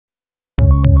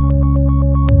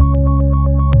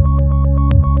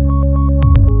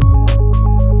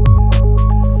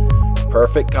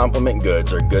Perfect complement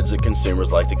goods are goods that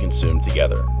consumers like to consume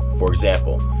together. For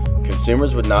example,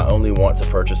 consumers would not only want to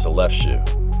purchase a left shoe.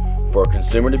 For a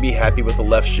consumer to be happy with the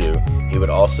left shoe, he would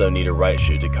also need a right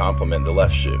shoe to complement the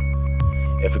left shoe.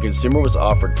 If a consumer was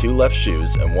offered 2 left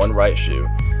shoes and 1 right shoe,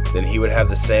 then he would have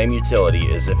the same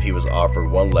utility as if he was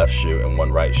offered 1 left shoe and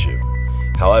 1 right shoe.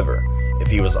 However, if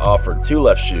he was offered 2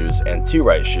 left shoes and 2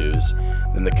 right shoes,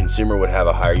 then the consumer would have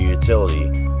a higher utility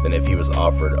than if he was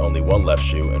offered only 1 left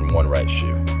shoe and 1 right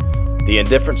shoe. The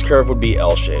indifference curve would be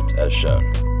L-shaped as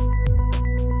shown.